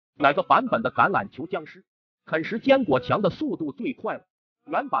哪个版本的橄榄球僵尸啃食坚果墙的速度最快了？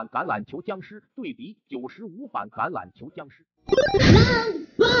原版橄榄球僵尸对比95版橄榄球僵尸。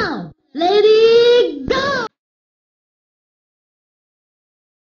Wow, Lady Go！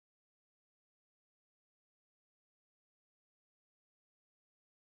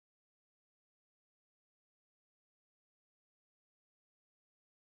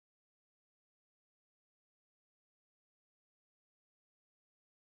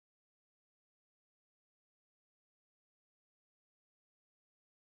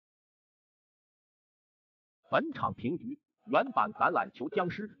 本场评局：原版橄榄球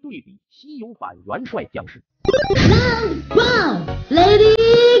僵尸对比稀有版元帅僵尸。Wow,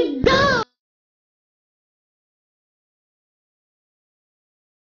 Lady Go！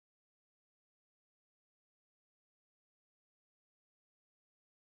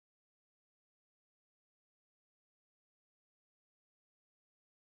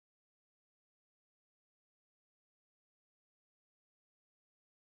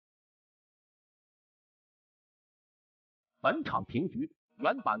 本场评局：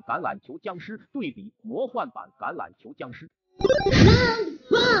原版橄榄球僵尸对比魔幻版橄榄球僵尸。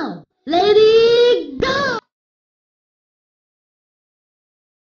Wow, Lady Go！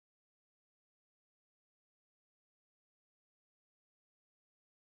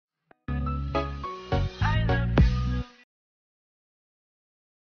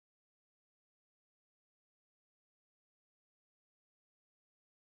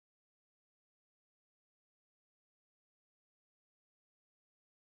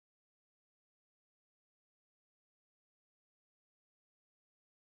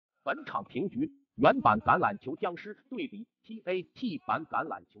 本场评局：原版橄榄球僵尸对比 TAT 版橄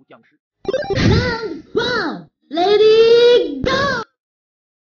榄球僵尸。Wow, Lady Go！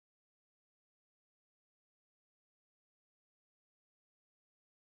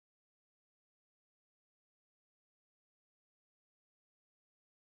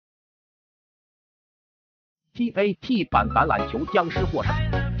 TAT 版橄榄球僵尸获胜。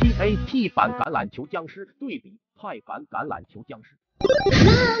TAT 版橄榄球僵尸对比派版橄榄球僵尸。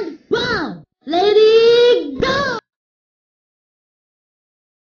Wow, Lady Go！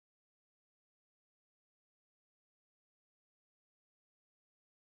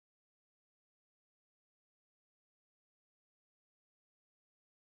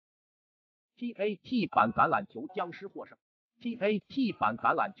 TAT 版橄榄球僵尸获胜。TAT 版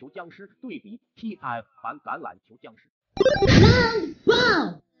橄榄球僵尸对比 TF 版橄榄球僵尸。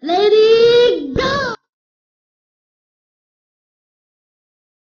Wow, Lady Go！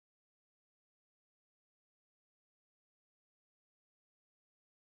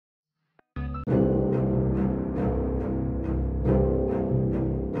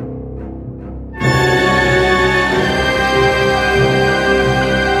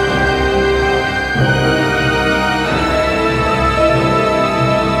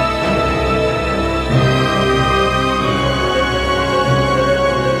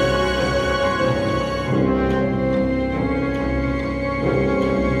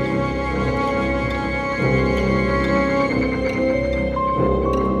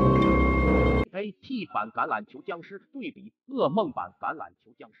 TAT 版橄榄球僵尸对比噩梦版橄榄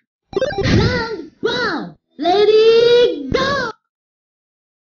球僵尸。Wow, Lady Go！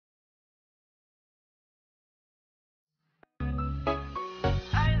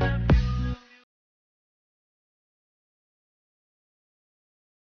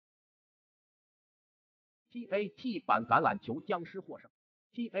 TAT 版橄榄球僵尸获胜。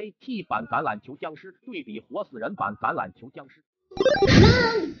TAT 版橄榄球僵尸对比活死人版橄榄球僵尸。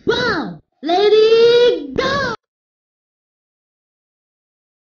Wow, Lady Go！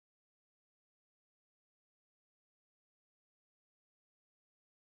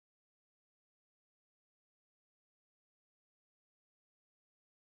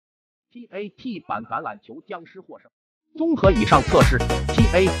 TAT 版橄榄球僵尸获胜。综合以上测试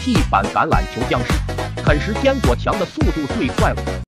 ，TAT 版橄榄球僵尸啃食坚果墙的速度最快了。